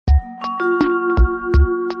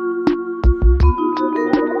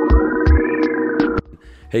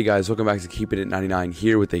Hey guys, welcome back to Keep It at 99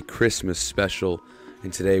 here with a Christmas special.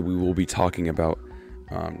 And today we will be talking about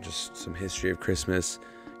just some history of Christmas,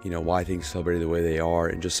 why things celebrated the way they are,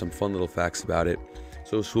 and just some fun little facts about it.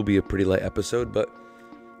 So this will be a pretty light episode, but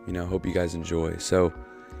hope you guys enjoy. So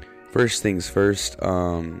first things first,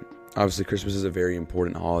 obviously Christmas is a very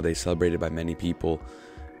important holiday celebrated by many people,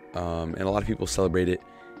 and a lot of people celebrate it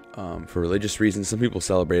for religious reasons. Some people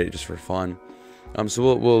celebrate it just for fun.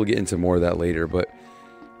 So we'll get into more of that later, but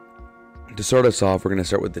to start us off, we're going to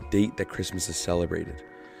start with the date that Christmas is celebrated.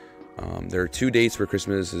 There are two dates where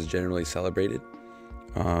Christmas is generally celebrated,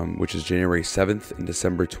 which is January 7th and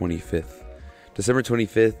December 25th. December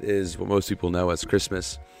 25th is what most people know as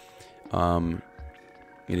Christmas. It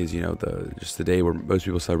is, just the day where most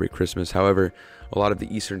people celebrate Christmas. However, a lot of the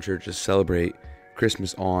Eastern churches celebrate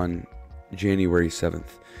Christmas on January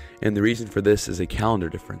 7th. And the reason for this is a calendar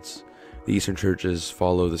difference. The Eastern churches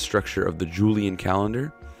follow the structure of the Julian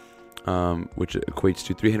calendar, which equates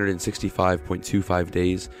to 365.25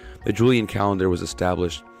 days. The Julian calendar was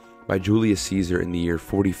established by Julius Caesar in the year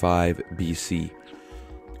 45 BC,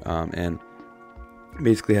 and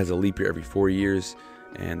basically has a leap year every 4 years,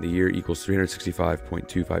 and the year equals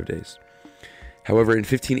 365.25 days. However, in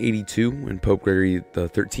 1582, when Pope Gregory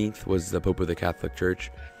XIII was the Pope of the Catholic Church,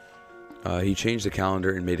 he changed the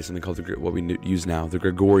calendar and made it something called what we use now, the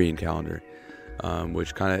Gregorian calendar,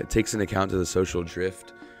 which kind of takes into account to the social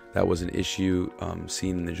drift that was an issue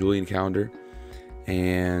seen in the Julian calendar,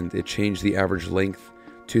 and it changed the average length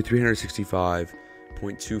to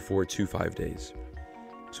 365.2425 days.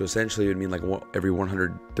 So essentially, it would mean like every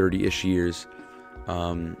 130-ish years,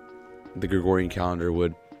 the Gregorian calendar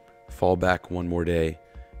would fall back one more day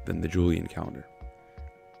than the Julian calendar.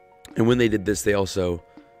 And when they did this, they also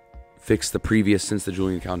fixed the previous, since the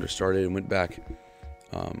Julian calendar started, and went back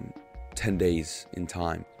 10 days in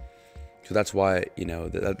time. So that's why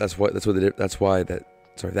that's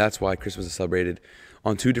why Christmas is celebrated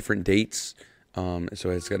on two different dates.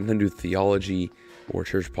 So it's got nothing to do with theology or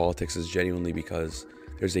church politics. It's genuinely because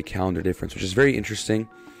there's a calendar difference, which is very interesting.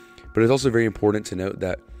 But it's also very important to note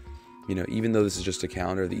that even though this is just a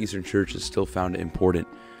calendar, the Eastern Church has still found it important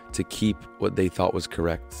to keep what they thought was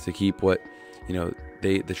correct, to keep what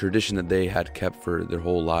the tradition that they had kept for their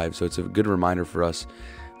whole lives. So it's a good reminder for us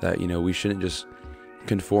that we shouldn't just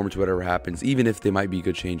conform to whatever happens, even if they might be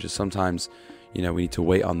good changes. Sometimes we need to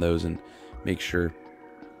wait on those and make sure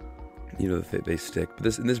that they stick. But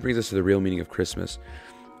this brings us to the real meaning of Christmas.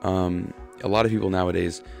 A lot of people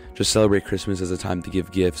nowadays just celebrate Christmas as a time to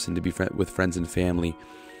give gifts and to be with friends and family,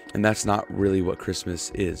 and that's not really what Christmas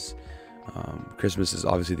is. Christmas is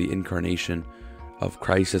obviously the incarnation of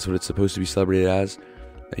Christ. That's what it's supposed to be celebrated as.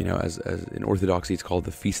 As in Orthodoxy, it's called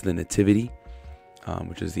the Feast of the Nativity,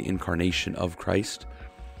 which is the incarnation of Christ.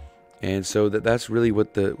 And so that's really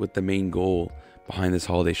what the main goal behind this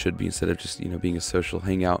holiday should be, instead of just being a social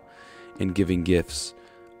hangout and giving gifts.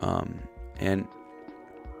 And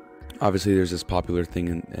obviously there's this popular thing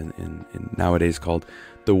in nowadays called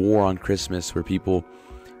the war on Christmas, where people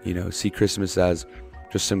see Christmas as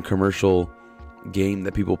just some commercial game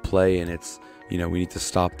that people play, and it's we need to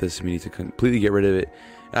stop this, we need to completely get rid of it.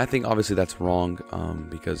 And I think obviously that's wrong,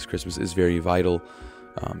 because Christmas is very vital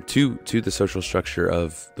to the social structure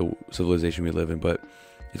of the civilization we live in, but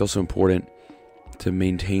it's also important to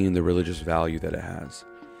maintain the religious value that it has.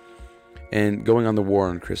 And going on the war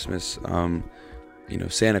on Christmas,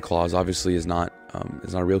 Santa Claus obviously is not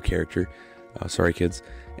a real character. Sorry, kids.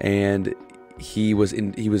 And he was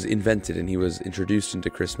invented and he was introduced into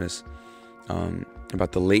Christmas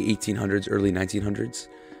about the late 1800s, early 1900s.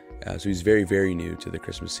 So he's very, very new to the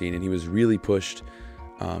Christmas scene, and he was really pushed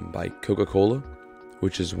by Coca-Cola,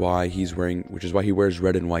 which is why he wears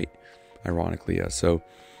red and white, ironically. So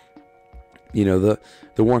the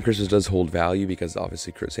war on Christmas does hold value, because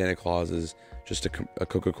obviously Santa Claus is just a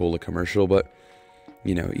Coca-Cola commercial, but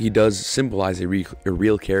he does symbolize a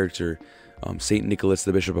real character. Saint Nicholas,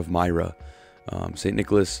 the Bishop of Myra. Saint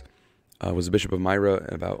Nicholas was the Bishop of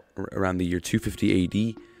Myra around the year 250 AD.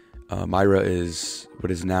 Myra is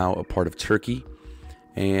what is now a part of Turkey,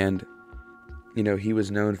 and he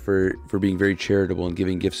was known for being very charitable and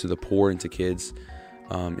giving gifts to the poor and to kids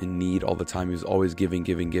in need all the time. He was always giving,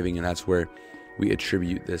 and that's where we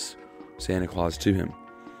attribute this Santa Claus to him.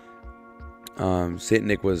 Saint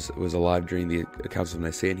Nick was alive during the Council of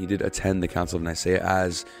Nicaea, and he did attend the Council of Nicaea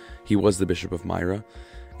as he was the Bishop of Myra.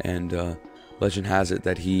 And legend has it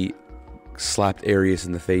that he slapped Arius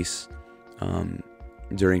in the face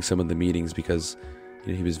during some of the meetings, because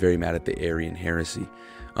he was very mad at the Arian heresy.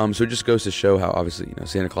 So it just goes to show how obviously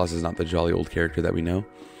Santa Claus is not the jolly old character that we know.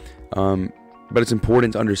 But it's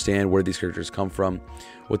important to understand where these characters come from,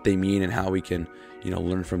 what they mean, and how we can,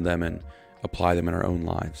 learn from them and apply them in our own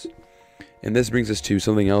lives. And this brings us to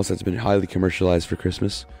something else that's been highly commercialized for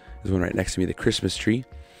Christmas. There's one right next to me, the Christmas tree.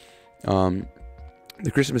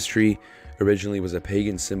 The Christmas tree originally was a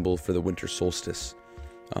pagan symbol for the winter solstice,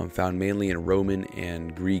 found mainly in Roman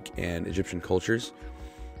and Greek and Egyptian cultures.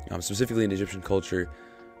 Specifically in Egyptian culture,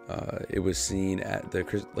 it was seen at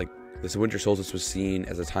this winter solstice was seen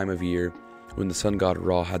as a time of year when the sun god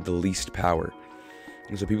Ra had the least power.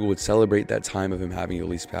 And so people would celebrate that time of him having the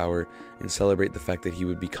least power and celebrate the fact that he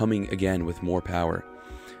would be coming again with more power,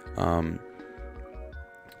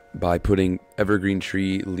 by putting evergreen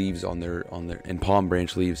tree leaves on their and palm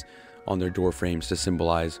branch leaves on their door frames to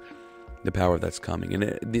symbolize the power that's coming.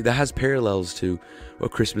 And that has parallels to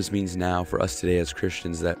what Christmas means now for us today as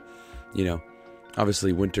Christians, that,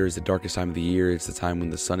 obviously winter is the darkest time of the year. It's the time when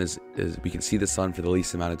the sun is we can see the sun for the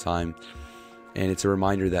least amount of time. And it's a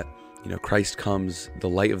reminder that, Christ comes, the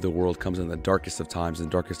light of the world comes in the darkest of times and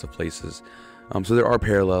darkest of places. So there are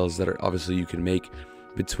parallels that are obviously you can make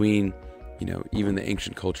between, even the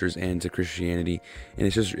ancient cultures and to Christianity. And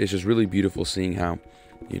it's just really beautiful seeing how,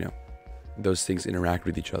 those things interact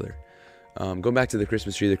with each other. Going back to the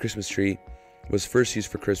Christmas tree was first used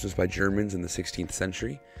for Christmas by Germans in the 16th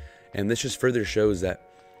century. And this just further shows that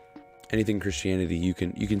anything Christianity, you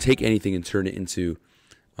can take anything and turn it into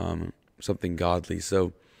something godly.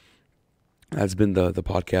 So that's been the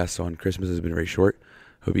podcast on Christmas. Has been very short.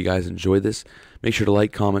 Hope you guys enjoyed this. Make sure to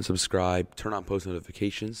like, comment, subscribe, turn on post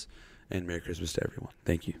notifications, and Merry Christmas to everyone.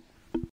 Thank you.